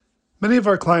Many of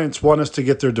our clients want us to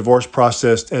get their divorce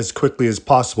processed as quickly as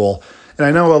possible. And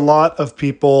I know a lot of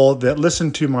people that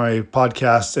listen to my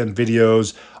podcasts and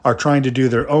videos are trying to do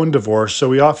their own divorce. So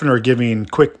we often are giving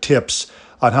quick tips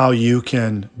on how you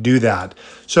can do that.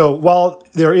 So while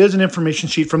there is an information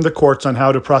sheet from the courts on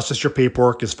how to process your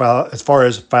paperwork as far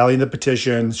as filing the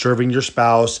petition, serving your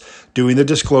spouse, doing the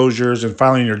disclosures, and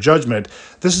filing your judgment,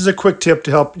 this is a quick tip to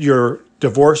help your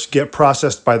divorce get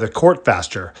processed by the court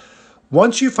faster.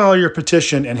 Once you file your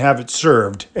petition and have it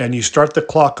served, and you start the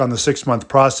clock on the 6-month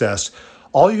process,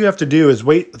 all you have to do is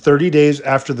wait 30 days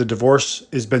after the divorce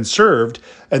has been served,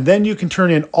 and then you can turn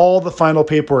in all the final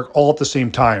paperwork all at the same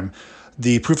time.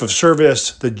 The proof of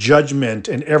service, the judgment,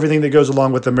 and everything that goes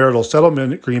along with the marital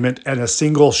settlement agreement in a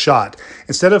single shot.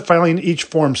 Instead of filing each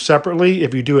form separately,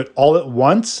 if you do it all at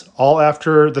once, all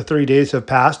after the 30 days have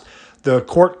passed, the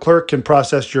court clerk can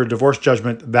process your divorce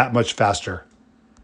judgment that much faster.